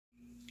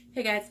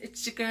Hey guys,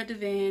 it's your girl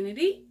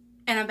Divinity,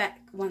 and I'm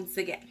back once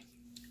again.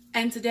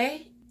 And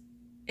today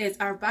is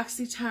our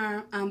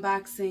Boxycharm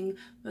unboxing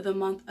for the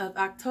month of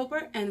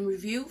October and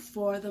review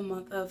for the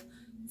month of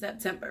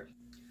September.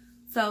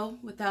 So,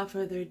 without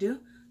further ado,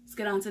 let's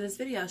get on to this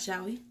video,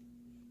 shall we?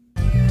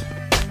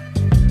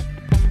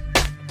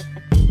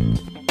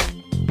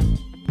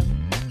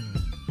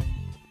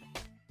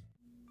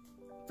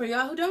 For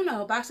y'all who don't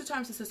know,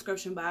 Boxycharm is a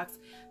subscription box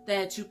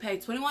that you pay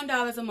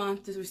 $21 a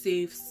month to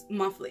receive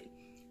monthly.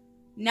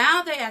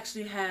 Now they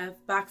actually have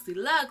Boxy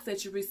Luxe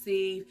that you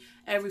receive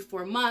every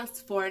 4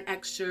 months for an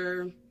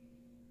extra,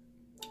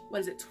 what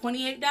is it,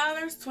 $28?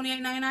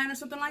 $28.99 or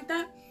something like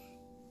that.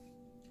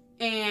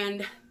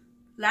 And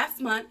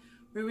last month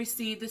we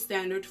received the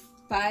standard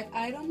 5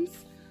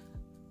 items,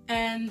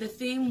 and the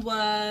theme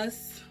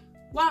was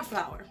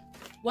wildflower.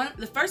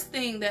 The first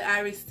thing that I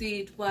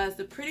received was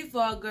the Pretty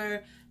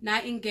Vulgar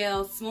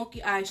Ny'kole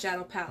Smoky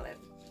Eyeshadow Palette,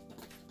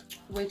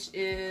 which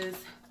is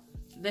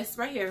this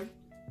right here.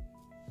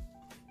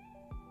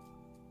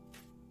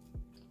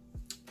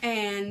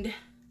 And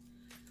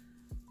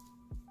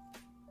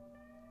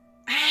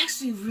I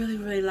actually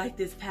really like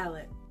this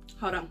palette.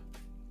 Hold on.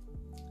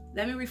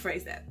 Let me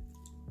rephrase that.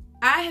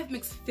 I have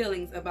mixed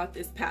feelings about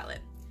this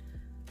palette.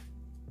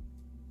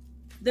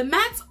 The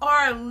mattes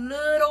are a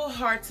little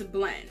hard to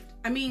blend.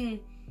 I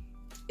mean,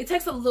 it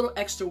takes a little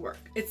extra work.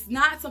 It's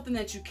not something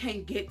that you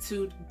can't get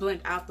to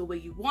blend out the way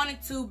you want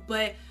it to,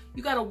 but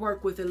you gotta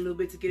work with it a little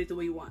bit to get it the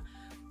way you want.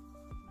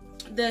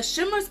 The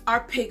shimmers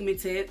are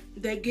pigmented.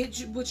 They get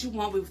you what you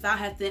want without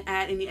having to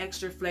add any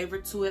extra flavor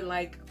to it,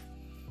 like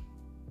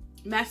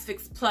Match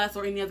Fix Plus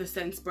or any other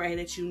setting spray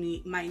that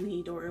you might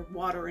need, or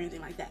water or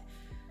anything like that.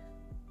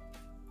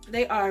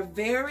 They are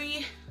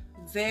very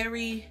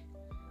pretty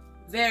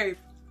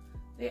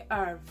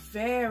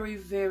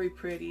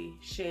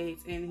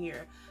shades in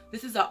here.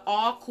 This is an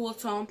all cool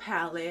tone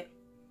palette,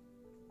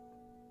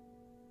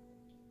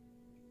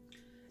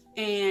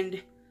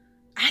 and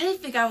I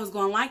didn't think I was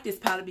going to like this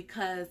palette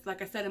because,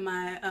 like I said in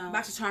my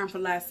Boxycharm for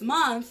last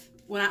month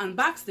when I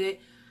unboxed it,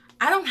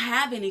 I don't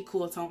have any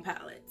cool tone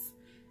palettes.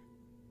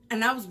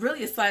 And I was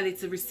really excited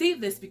to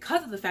receive this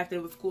because of the fact that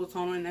it was cool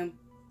tone and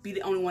be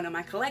the only one in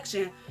my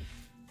collection.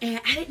 And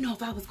I didn't know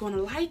if I was going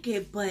to like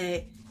it,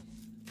 but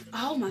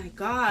oh my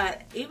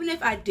god, even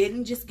if I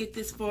didn't just get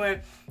this for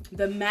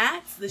the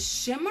mattes, the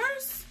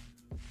shimmers,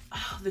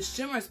 oh, the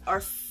shimmers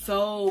are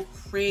so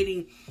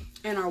pretty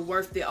and are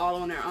worth it all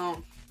on their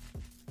own.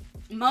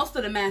 Most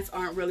of the mattes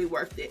aren't really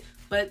worth it,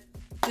 but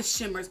the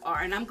shimmers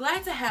are, and I'm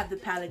glad to have the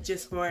palette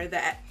just for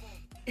that.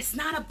 It's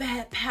not a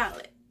bad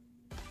palette.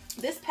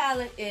 This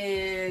palette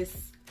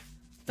is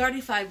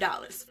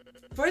 $35.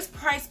 For its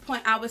price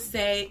point, I would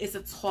say it's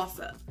a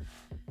toss-up.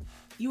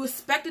 You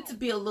expect it to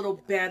be a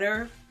little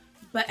better,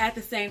 but at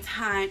the same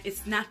time,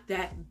 it's not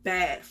that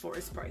bad for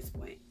its price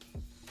point.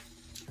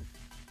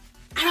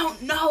 I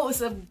don't know.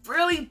 It's a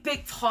really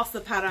big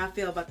toss-up how do I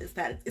feel about this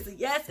palette. It's a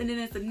yes and then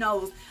it's a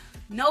no.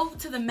 No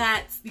to the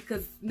mattes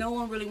because no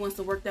one really wants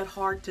to work that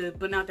hard to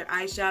blend out their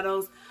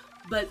eyeshadows.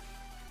 But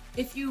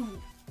if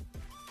you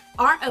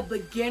aren't a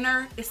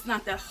beginner, it's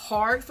not that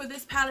hard for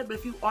this palette. But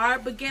if you are a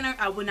beginner,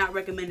 I would not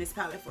recommend this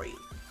palette for you.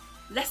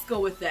 Let's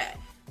go with that.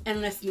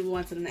 And let's move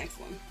on to the next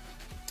one.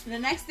 And the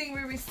next thing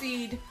we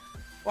received,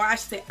 or I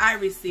should say I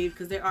received,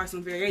 because there are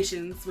some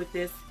variations with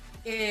this,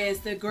 is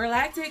the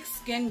Galactic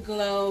Skin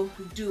Glow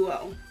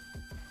Duo.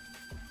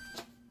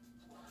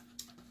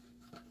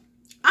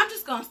 I'm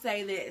just gonna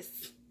say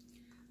this.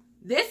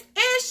 This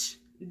ish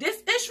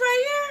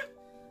right here,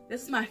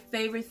 this is my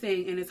favorite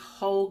thing in this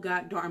whole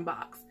goddamn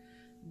box.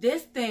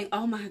 This thing,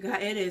 oh my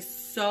god, it is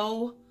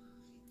so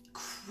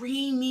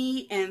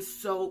creamy and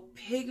so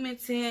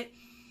pigmented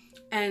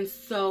and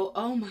so,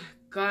 oh my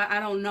god, I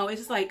don't know.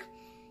 It's just like,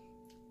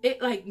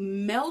 it like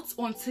melts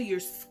onto your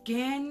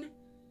skin.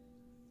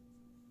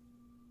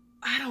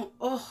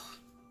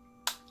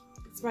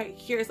 It's right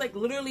here. It's like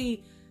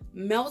literally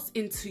melts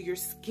into your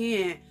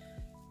skin.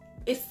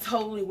 It's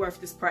totally worth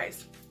this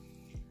price.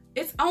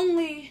 It's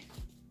only,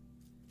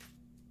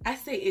 I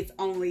say it's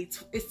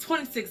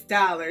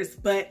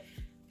 $26, but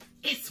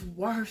it's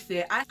worth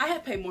it. I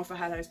had paid more for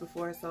highlighters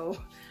before, so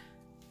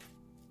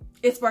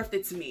it's worth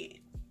it to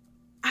me.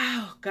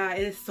 Oh god,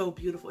 it is so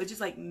beautiful. It just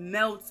like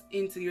melts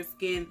into your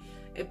skin.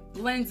 It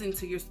blends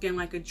into your skin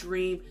like a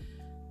dream.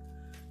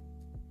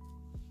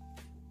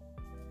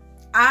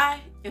 I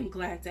am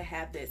glad to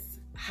have this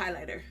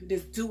highlighter,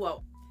 this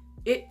duo.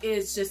 It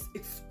is just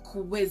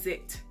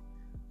exquisite.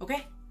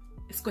 Okay?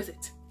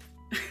 Exquisite.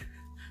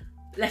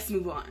 Let's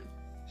move on.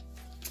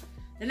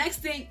 The next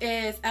thing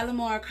is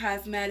Alamore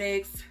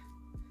Cosmetics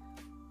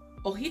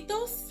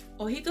Ojitos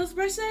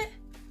brush set.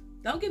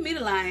 Don't get me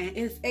to lying.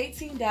 It's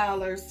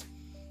 $18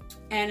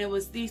 and it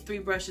was these 3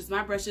 brushes.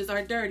 My brushes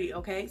are dirty,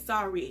 okay?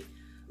 Sorry.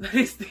 But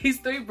it's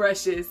these 3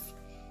 brushes.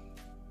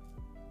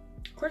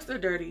 Of course they're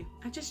dirty.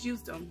 I just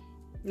used them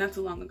not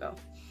too long ago.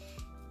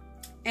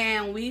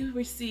 And we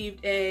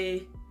received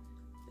there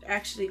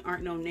actually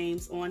aren't no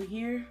names on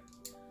here.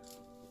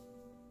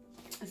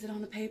 Is it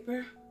on the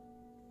paper?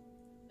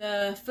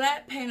 The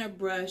flat painter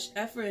brush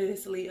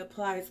effortlessly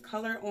applies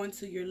color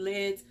onto your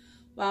lids,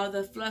 while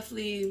the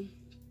fluffy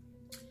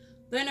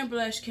blender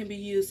brush can be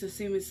used to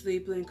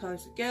seamlessly blend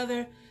colors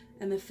together,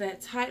 and the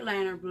fat tight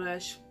liner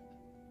brush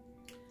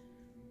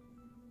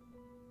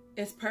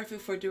is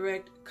perfect for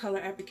direct color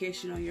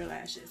application on your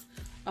lashes.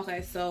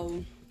 Okay,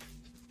 so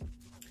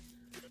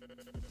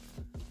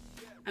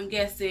I'm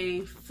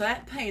guessing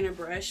flat painter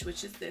brush,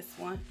 which is this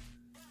one,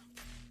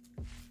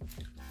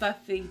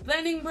 fluffy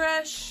blending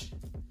brush,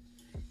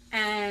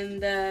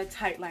 and the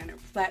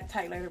flat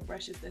tight liner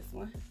brush is this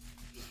one.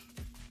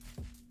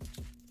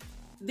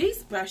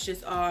 These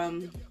brushes are,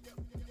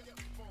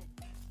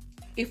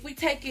 if we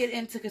take it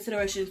into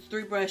consideration,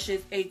 3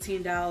 brushes,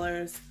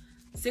 $18,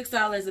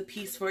 $6 a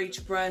piece for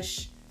each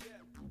brush.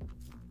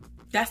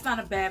 That's not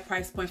a bad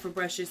price point for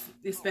brushes,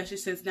 especially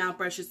since now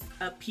brushes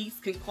a piece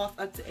can cost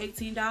up to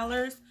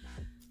 $18.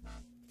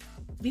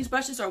 These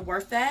brushes are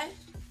worth that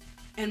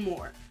and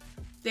more.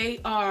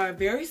 They are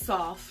very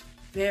soft,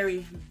 very,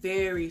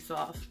 very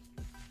soft.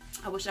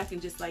 I wish I can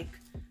just like,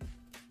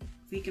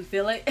 so you can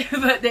feel it,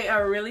 but they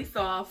are really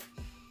soft.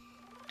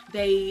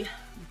 They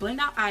blend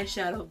out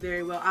eyeshadow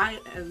very well. I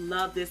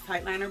love this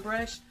tight liner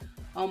brush.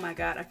 Oh my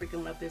god, I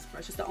freaking love this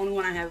brush. It's the only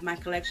one I have in my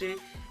collection,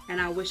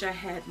 and I wish I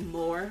had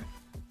more.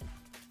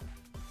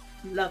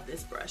 Love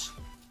this brush.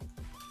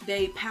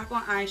 They pack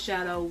on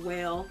eyeshadow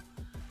well.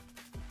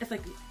 It's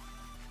like,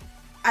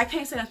 I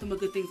can't say nothing but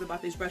good things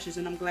about these brushes,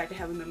 and I'm glad to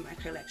have them in my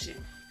collection.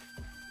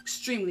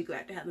 Extremely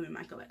glad to have them in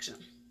my collection.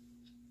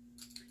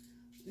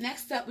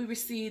 Next up, we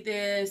received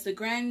is the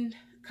Grande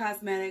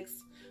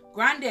Cosmetics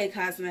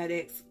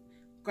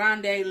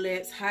Grande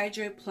Lips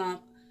Hydrate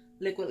Plump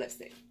Liquid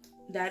Lipstick.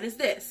 That is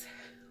this.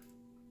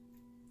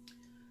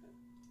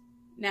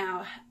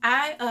 Now,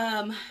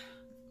 I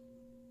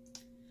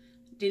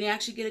didn't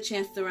actually get a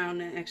chance to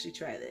around and actually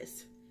try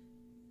this.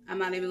 I'm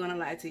not even gonna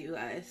lie to you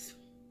guys.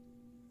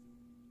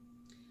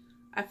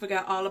 I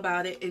forgot all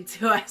about it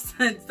until I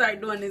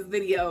started doing this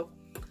video.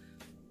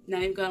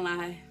 Not even gonna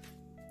lie.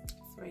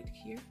 It's right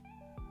here.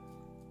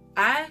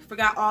 I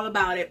forgot all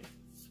about it.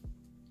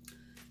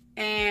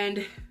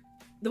 And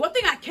the one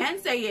thing I can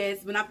say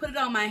is, when I put it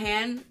on my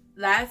hand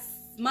last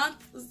month,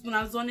 when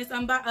I was doing this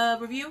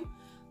review,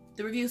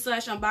 the review /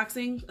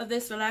 unboxing of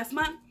this for last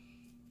month,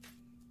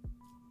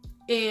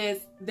 is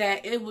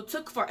that it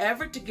took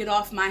forever to get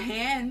off my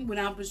hand when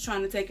I was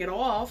trying to take it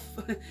off.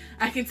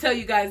 I can tell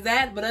you guys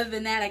that, but other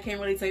than that, I can't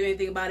really tell you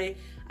anything about it.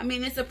 I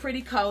mean, it's a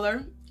pretty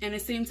color, and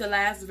it seemed to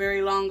last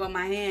very long on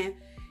my hand.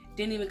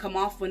 Didn't even come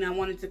off when I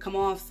wanted to come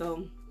off,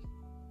 so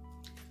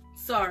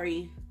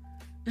sorry.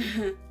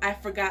 I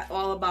forgot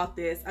all about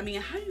this. I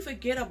mean, how do you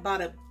forget about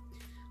a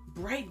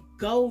bright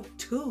gold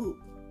tube?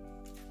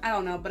 I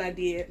don't know, but I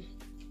did.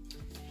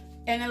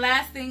 And the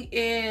last thing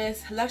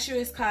is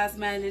Luxurious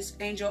Cosmetics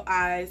Angel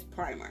Eyes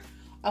Primer.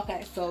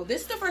 Okay, so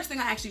this is the first thing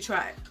I actually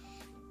tried.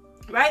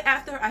 Right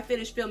after I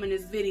finished filming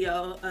this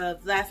video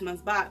of last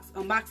month's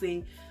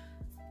unboxing,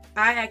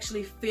 I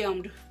actually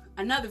filmed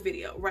another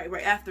video right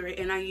after it,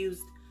 and I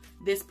used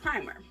this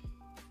primer.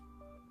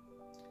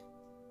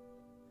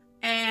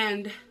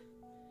 And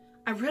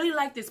I really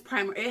like this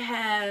primer. It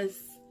has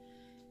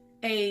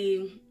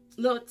a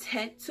little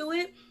tint to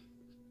it.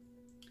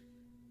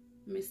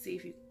 Let me see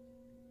if you...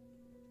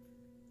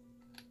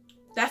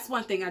 That's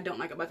one thing I don't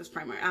like about this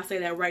primer. I'll say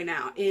that right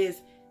now.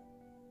 Is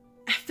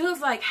it feels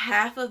like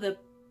half of the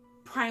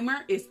primer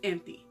is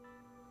empty.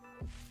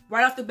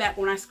 Right off the bat,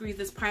 when I squeezed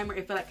this primer,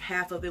 it felt like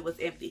half of it was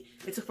empty.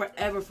 It took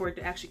forever for it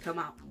to actually come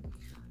out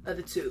of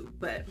the tube.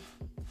 But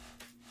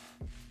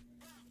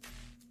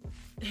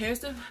here's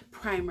the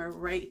primer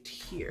right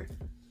here.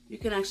 You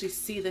can actually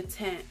see the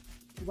tint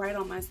right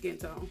on my skin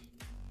tone.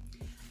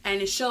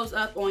 And it shows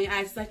up on your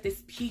eyes. It's like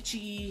this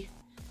peachy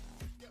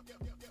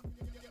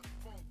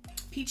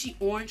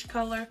orange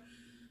color.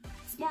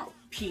 It's more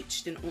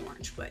peach than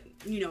orange, but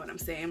you know what I'm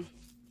saying.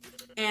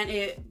 And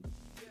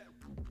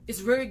it's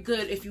very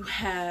good if you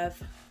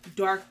have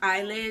dark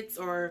eyelids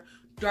or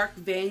dark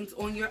veins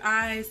on your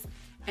eyes,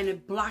 and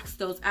it blocks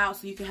those out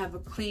so you can have a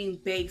clean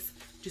base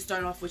to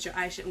start off with your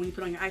eyeshadow when you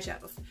put on your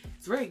eyeshadows.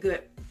 It's very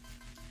good.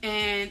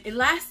 And it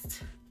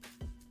lasts,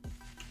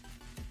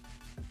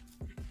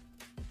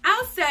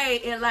 I'll say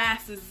it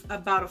lasts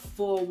about a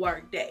full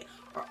work day,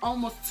 or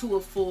almost to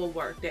a full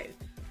work day.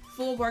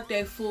 Full work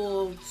day,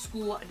 full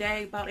school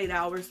day, about 8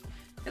 hours.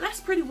 It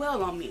lasts pretty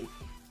well on me.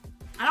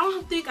 I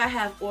don't think I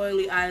have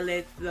oily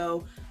eyelids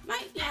though.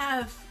 Might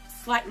have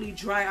slightly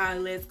dry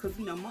eyelids because,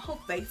 you know, my whole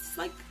face is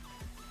like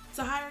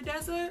Sahara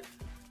Desert.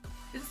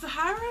 Is it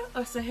Sahara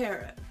or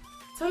Sahara?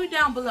 Tell me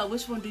down below,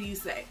 which one do you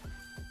say?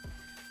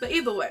 But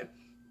either way,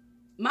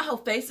 my whole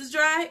face is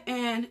dry,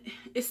 and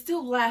it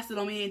still lasted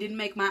on me and didn't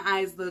make my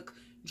eyes look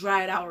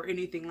dried out or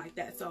anything like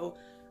that. So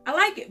I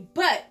like it.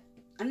 But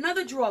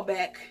another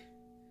drawback,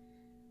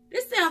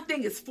 this damn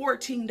thing is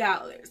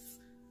 $14.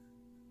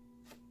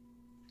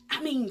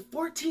 I mean,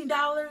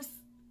 $14?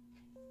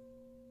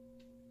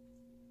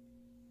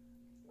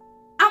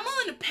 I'm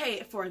willing to pay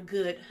it for a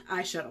good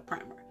eyeshadow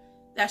primer.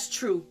 That's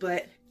true,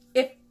 but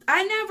if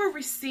I never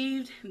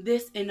received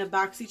this in a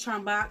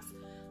Boxycharm box.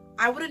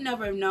 I would have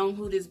never known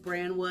who this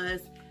brand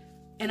was,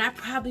 and I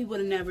probably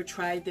would have never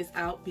tried this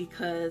out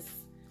because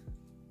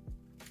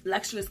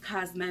luxurious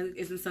cosmetic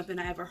isn't something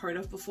I ever heard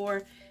of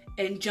before,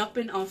 and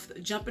jumping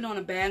on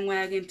a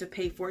bandwagon to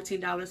pay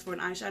 $14 for an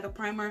eyeshadow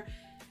primer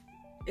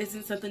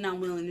isn't something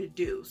I'm willing to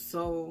do.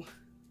 So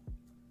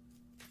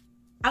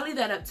I'll leave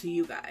that up to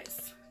you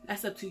guys.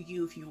 That's up to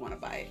you if you want to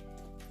buy it.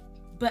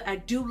 But I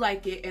do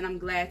like it, and I'm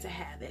glad to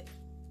have it.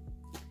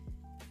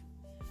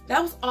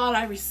 That was all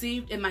I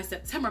received in my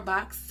September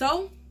box.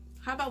 So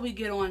how about we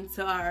get on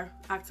to our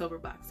October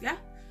box, yeah?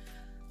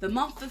 The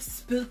month of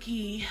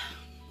spooky.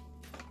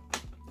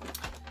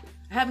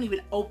 I haven't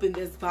even opened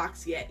this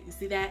box yet. You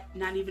see that?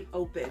 Not even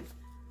open.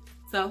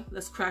 So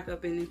let's crack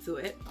up into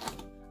it.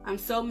 I'm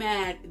so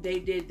mad they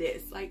did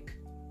this. Like,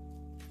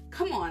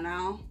 come on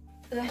now.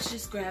 Let's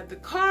just grab the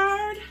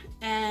card.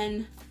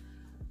 And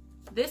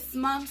this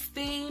month's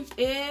theme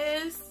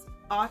is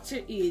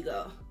alter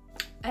ego.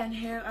 And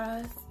here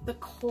is the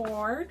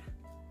cord.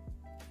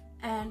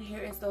 And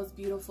here is those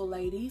beautiful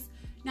ladies.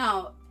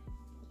 Now,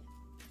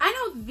 I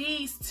know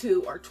these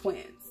two are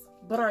twins.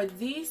 But are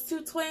these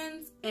two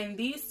twins and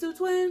these two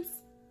twins?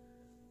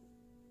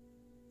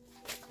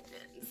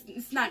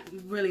 It's not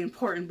really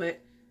important,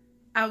 but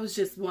I was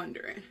just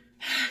wondering.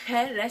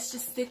 Okay, let's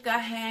just stick our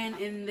hand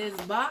in this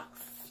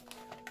box.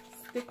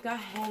 Stick our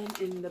hand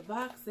in the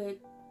box and...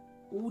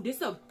 Ooh, this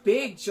is a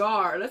big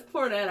jar. Let's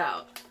pour that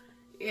out.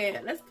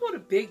 Yeah, let's pour the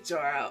big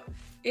jar out.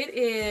 It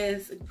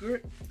is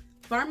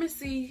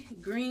Pharmacy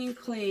Green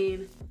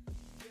Clean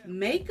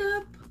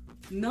Makeup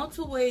Melt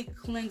Away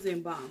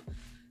Cleansing Balm.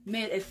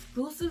 Made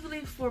exclusively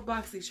for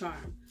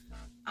Boxycharm.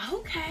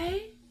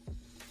 Okay.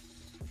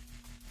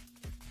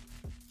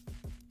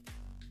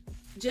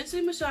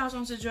 Gently massage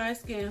onto dry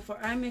skin for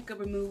eye makeup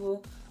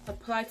removal.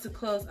 Apply to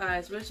closed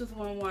eyes. Rinse with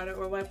warm water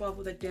or wipe off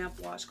with a damp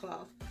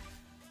washcloth.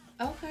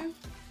 Okay.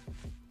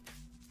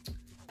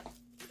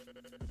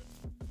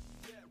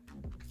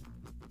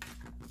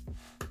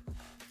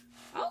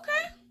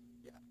 Okay.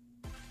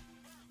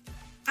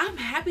 I'm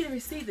happy to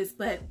receive this,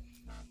 but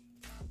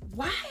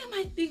why am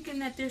I thinking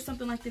that there's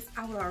something like this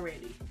out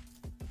already?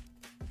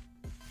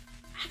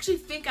 I actually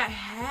think I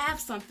have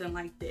something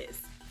like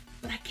this,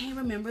 but I can't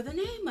remember the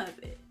name of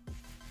it.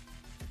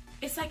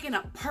 It's like in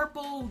a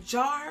purple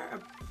jar.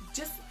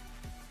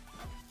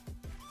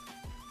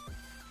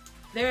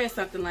 There is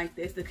something like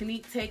this. The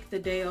Clinique Take the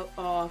Day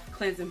Off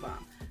Cleansing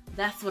Balm.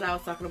 That's what I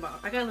was talking about.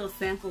 I got a little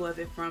sample of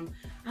it from,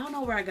 I don't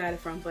know where I got it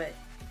from, but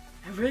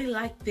I really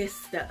like this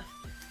stuff.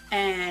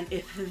 And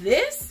if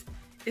this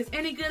is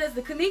any good as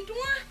the Clinique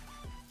one,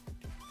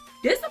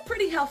 this is a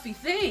pretty healthy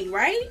thing,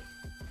 right?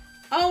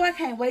 Oh, I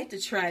can't wait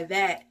to try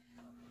that.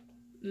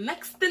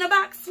 Next in the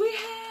box we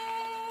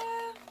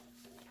have,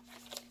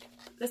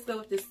 let's go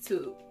with this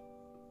tube.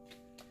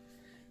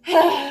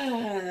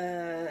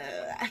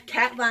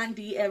 Kat Von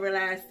D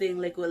Everlasting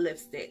Liquid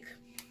Lipstick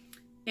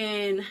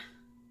in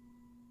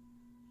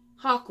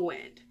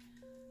Hawkwind.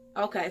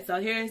 Okay, so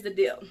here's the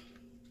deal.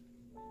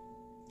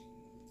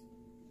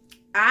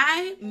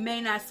 I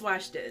may not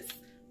swatch this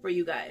for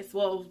you guys.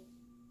 Well,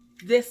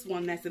 this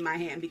one that's in my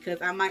hand,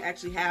 because I might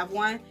actually have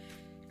one,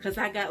 because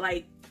I got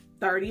like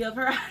 30 of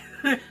her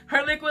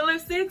her liquid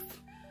lipsticks.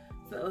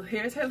 So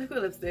here's her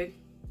liquid lipstick.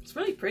 It's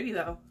really pretty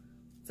though.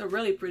 It's a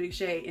really pretty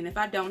shade, and if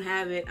I don't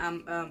have it,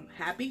 I'm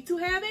happy to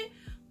have it,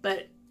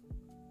 but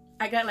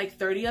I got like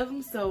 30 of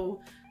them,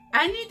 so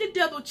I need to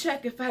double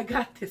check if I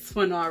got this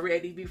one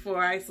already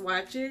before I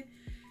swatch it,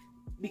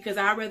 because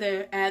I'd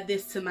rather add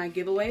this to my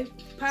giveaway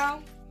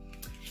pile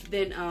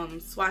than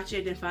swatch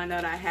it and find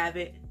out I have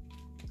it.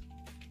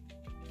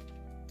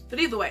 But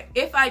either way,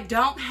 if I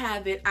don't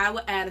have it, I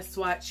will add a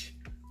swatch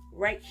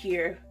right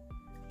here,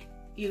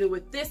 either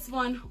with this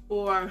one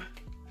or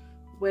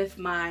with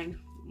my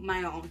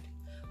own.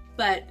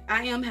 But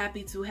I am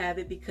happy to have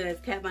it because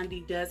Kat Von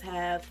D does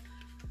have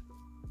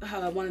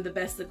one of the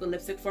best liquid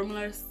lipstick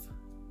formulas.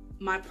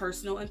 My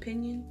personal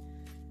opinion,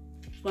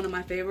 it's one of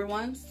my favorite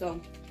ones, so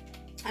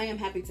I am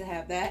happy to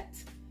have that.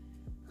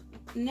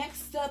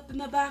 Next up in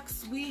the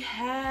box, we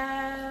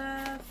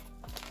have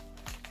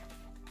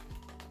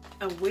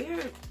a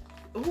weird,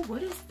 oh,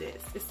 what is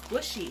this? It's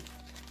squishy.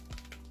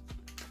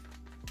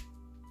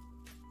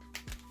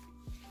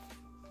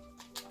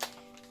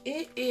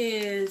 It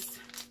is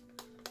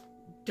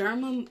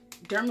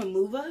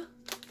Dermamuva.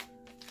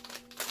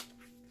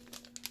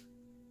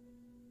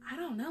 I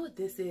don't know what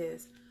this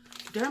is.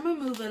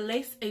 Dermamuva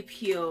Lace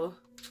Appeal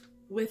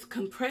with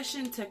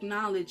Compression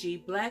Technology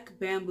Black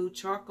Bamboo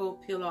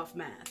Charcoal Peel-Off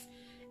Mask.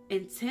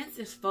 Intense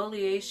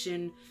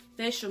exfoliation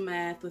facial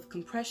mask with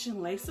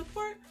compression lace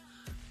support.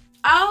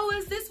 Oh,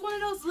 is this one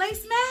of those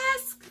lace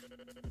masks?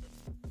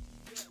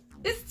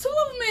 It's two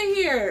of them in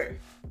here.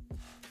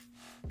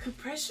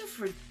 Compression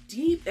for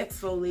deep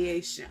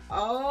exfoliation.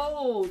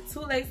 Oh, 2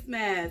 lace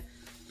masks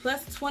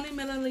plus 20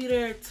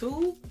 milliliter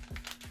tube.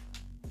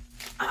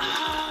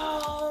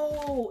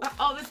 Oh, I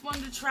always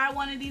wanted to try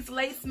one of these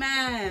lace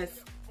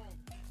masks.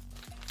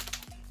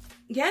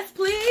 Yes,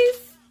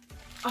 please.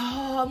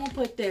 Oh, I'm gonna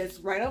put this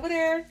right over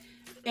there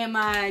in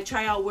my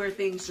try out wear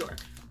things drawer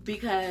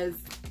because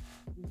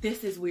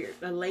this is weird.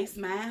 A lace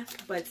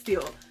mask, but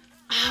still.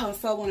 Oh,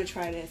 so I want to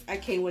try this. I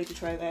can't wait to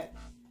try that.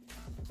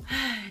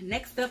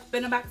 Next up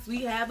in the box,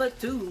 we have a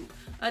tube.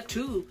 A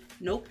tube.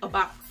 Nope, a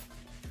box.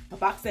 A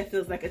box that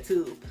feels like a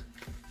tube.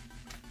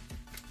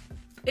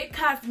 It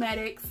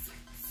Cosmetics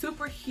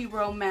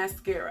Superhero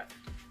Mascara.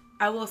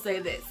 I will say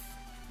this.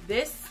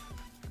 This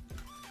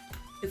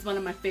is one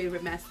of my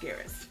favorite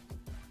mascaras.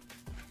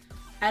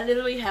 I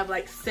literally have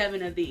like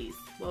 7 of these.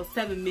 Well,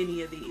 7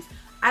 mini of these.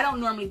 I don't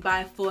normally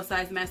buy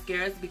full-size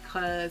mascaras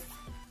because,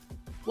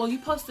 well, you're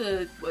supposed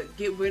to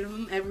get rid of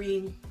them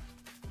every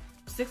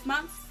 6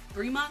 months,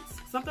 3 months,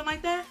 something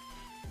like that.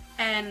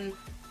 And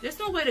there's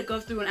no way to go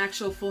through an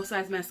actual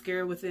full-size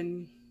mascara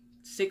within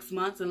 6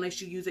 months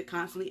unless you use it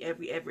constantly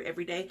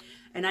every day.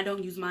 And I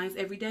don't use mine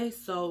every day,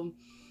 so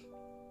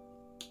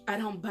I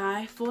don't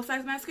buy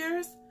full-size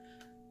mascaras.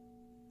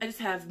 I just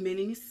have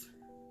minis.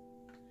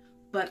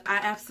 But I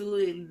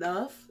absolutely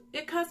love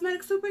It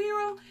Cosmetics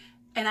Superhero.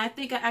 And I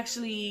think I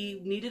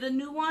actually needed a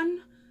new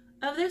one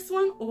of this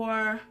one.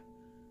 Or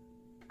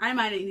I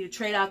might need to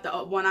trade out the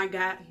one I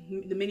got,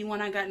 the mini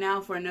one I got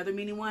now for another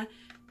mini one.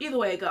 Either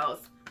way it goes,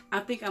 I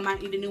think I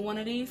might need a new one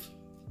of these.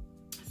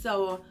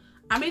 So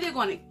I'm either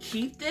going to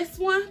keep this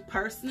one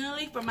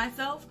personally for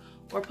myself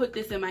or put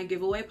this in my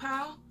giveaway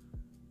pile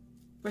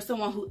for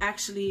someone who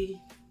actually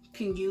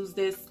can use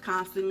this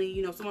constantly.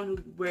 You know, someone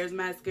who wears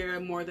mascara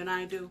more than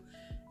I do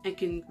and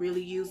can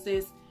really use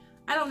this.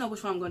 I don't know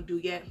which one I'm going to do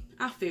yet.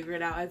 I'll figure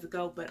it out as it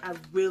goes, but I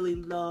really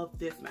love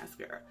this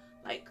mascara.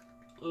 Like,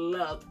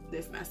 love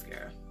this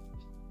mascara.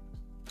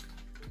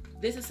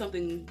 This is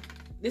something,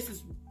 this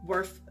is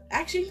worth,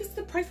 actually this is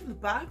the price of the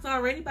box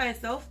already by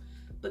itself,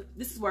 but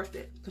this is worth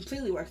it,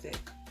 completely worth it.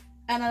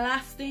 And the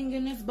last thing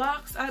in this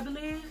box, I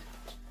believe,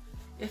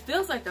 it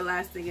feels like the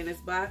last thing in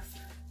this box.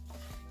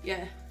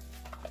 Yeah,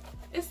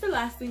 it's the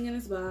last thing in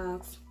this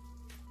box.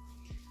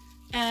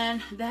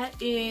 And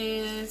that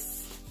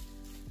is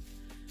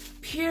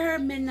Pure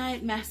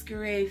Midnight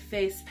Masquerade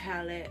Face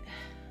Palette,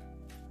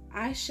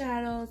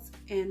 eyeshadows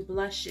and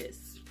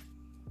blushes.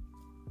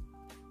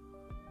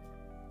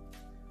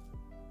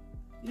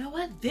 You know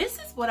what? This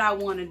is what I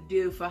want to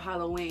do for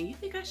Halloween. You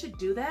think I should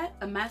do that?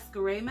 A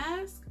masquerade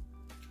mask?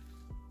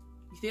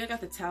 You think I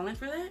got the talent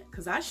for that?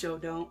 Because I sure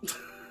don't.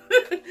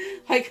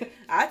 Like,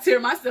 I tear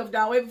myself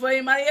down way before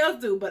anybody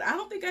else do. But I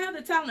don't think I have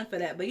the talent for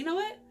that. But you know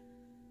what?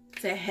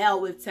 To hell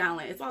with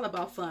talent. It's all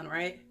about fun,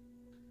 right?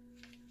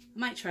 I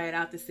might try it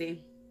out to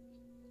see.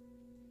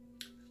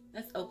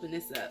 Let's open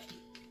this up.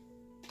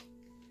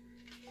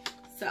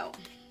 So,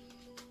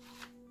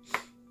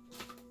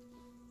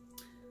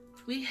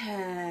 we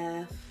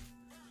have,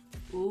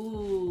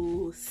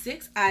 ooh,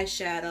 6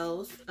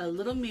 eyeshadows, a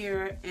little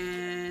mirror,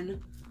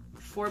 and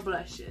 4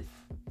 blushes.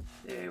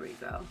 There we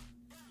go.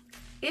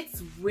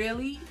 It's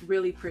really,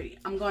 really pretty.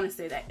 I'm going to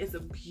say that. It's a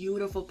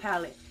beautiful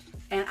palette.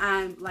 And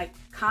I'm like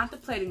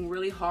contemplating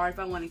really hard if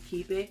I want to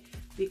keep it.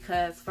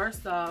 Because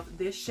first off,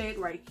 this shade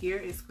right here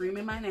is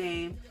screaming my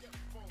name.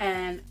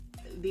 And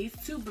these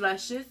 2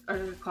 blushes are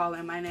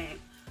calling my name.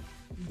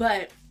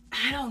 But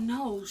I don't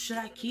know. Should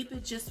I keep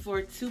it just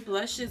for 2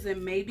 blushes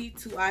and maybe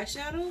 2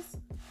 eyeshadows?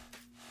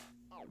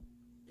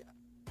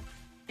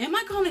 Am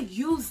I going to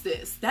use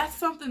this? That's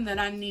something that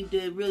I need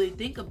to really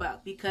think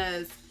about.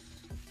 Because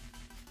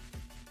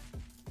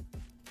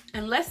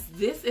unless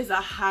this is a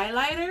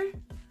highlighter,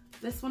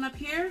 this one up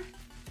here,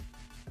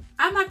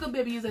 I'm not going to be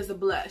able to use it as a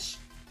blush.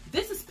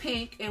 This is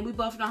pink, and we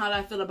both know how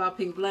I feel about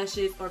pink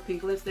blushes or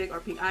pink lipstick or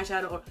pink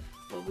eyeshadow or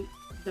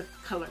the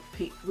color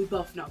pink. We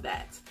both know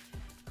that.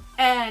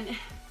 And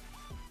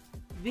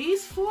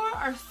these 4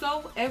 are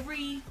so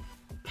every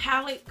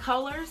palette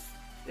colors.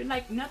 They're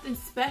like nothing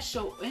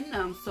special in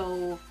them,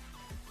 so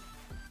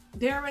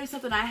they're already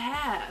something I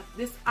have.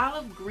 This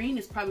olive green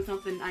is probably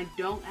something I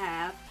don't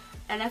have,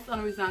 and that's the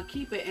only reason I'll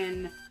keep it.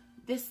 And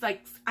this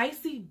like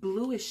icy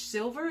bluish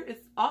silver is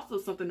also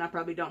something I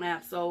probably don't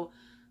have. So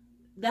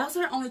those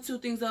are the only 2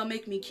 things that'll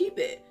make me keep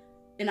it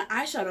in the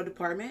eyeshadow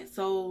department.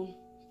 So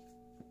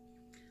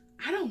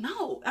I don't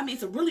know. I mean,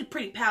 it's a really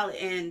pretty palette,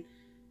 and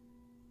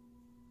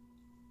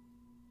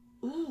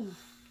ooh,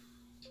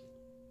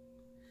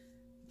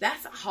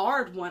 that's a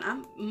hard one.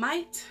 I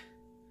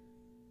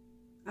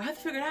have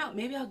to figure it out.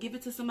 Maybe I'll give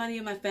it to somebody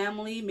in my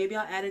family. Maybe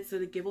I'll add it to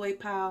the giveaway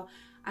pile.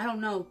 I don't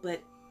know,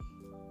 but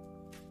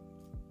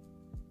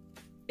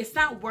it's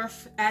not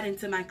worth adding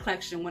to my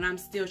collection when I'm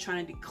still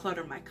trying to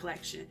declutter my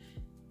collection,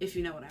 if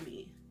you know what I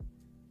mean.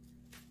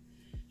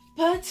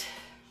 But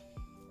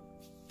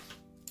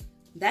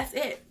that's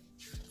it.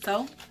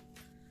 So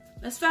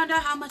let's find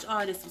out how much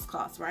all this was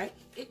cost, right?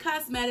 It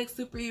Cosmetics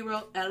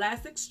Superhero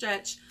Elastic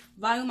Stretch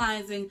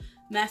Volumizing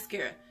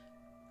Mascara.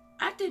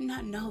 I did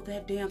not know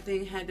that damn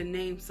thing had the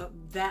name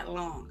that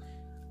long.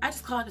 I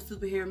just called it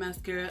Superhero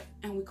Mascara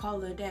and we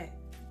call it a day.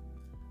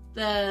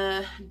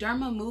 The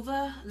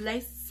Dermamuva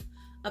Lace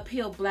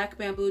Appeal Black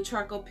Bamboo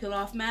Charcoal Peel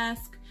Off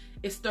Mask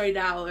is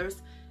 $30.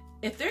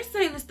 If they're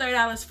saying it's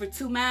 $30 for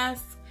 2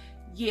 masks,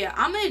 yeah,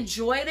 I'm gonna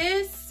enjoy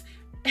this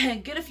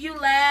and get a few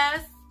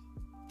laughs,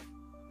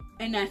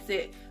 and that's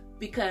it.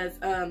 Because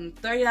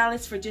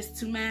 $30 for just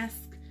 2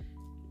 masks,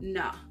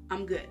 nah,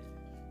 I'm good.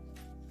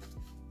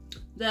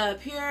 The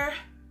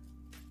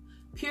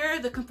Pure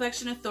The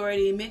Complexion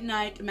Authority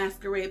Midnight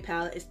Masquerade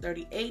palette is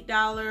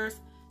 $38.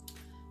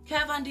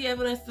 Kat Von D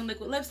Everlasting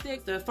Liquid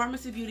Lipstick, the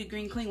Pharmacy Beauty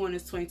Green Clean one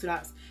is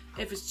 $22.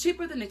 If it's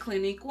cheaper than the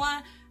Clinique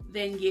one,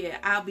 then yeah,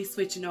 I'll be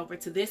switching over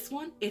to this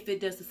one if it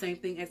does the same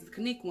thing as the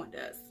Clinique one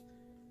does.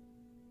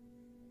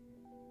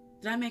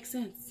 Did that make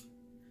sense?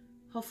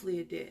 Hopefully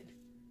it did.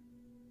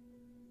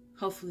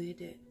 Hopefully it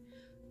did.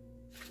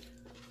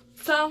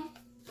 So,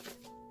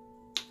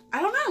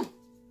 I don't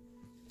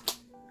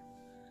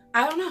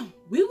know.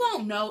 We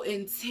won't know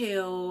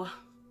until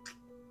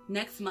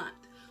next month,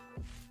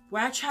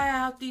 where I try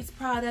out these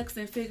products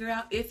and figure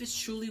out if it's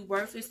truly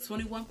worth its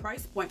 $21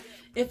 price point.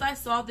 If I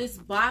saw this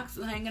box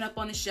hanging up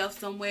on the shelf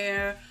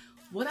somewhere,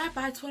 would I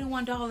buy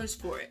 $21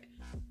 for it?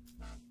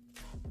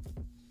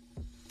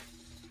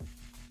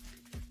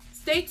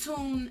 Stay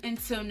tuned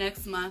until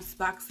next month's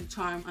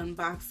Boxycharm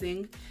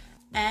unboxing.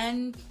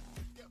 And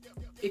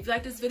if you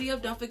like this video,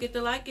 don't forget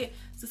to like it,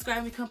 subscribe,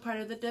 and become part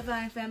of the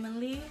Divine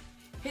family.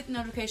 Hit the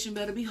notification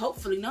bell to be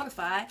hopefully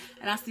notified.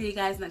 And I'll see you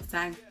guys next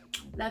time.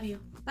 Love you.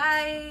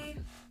 Bye.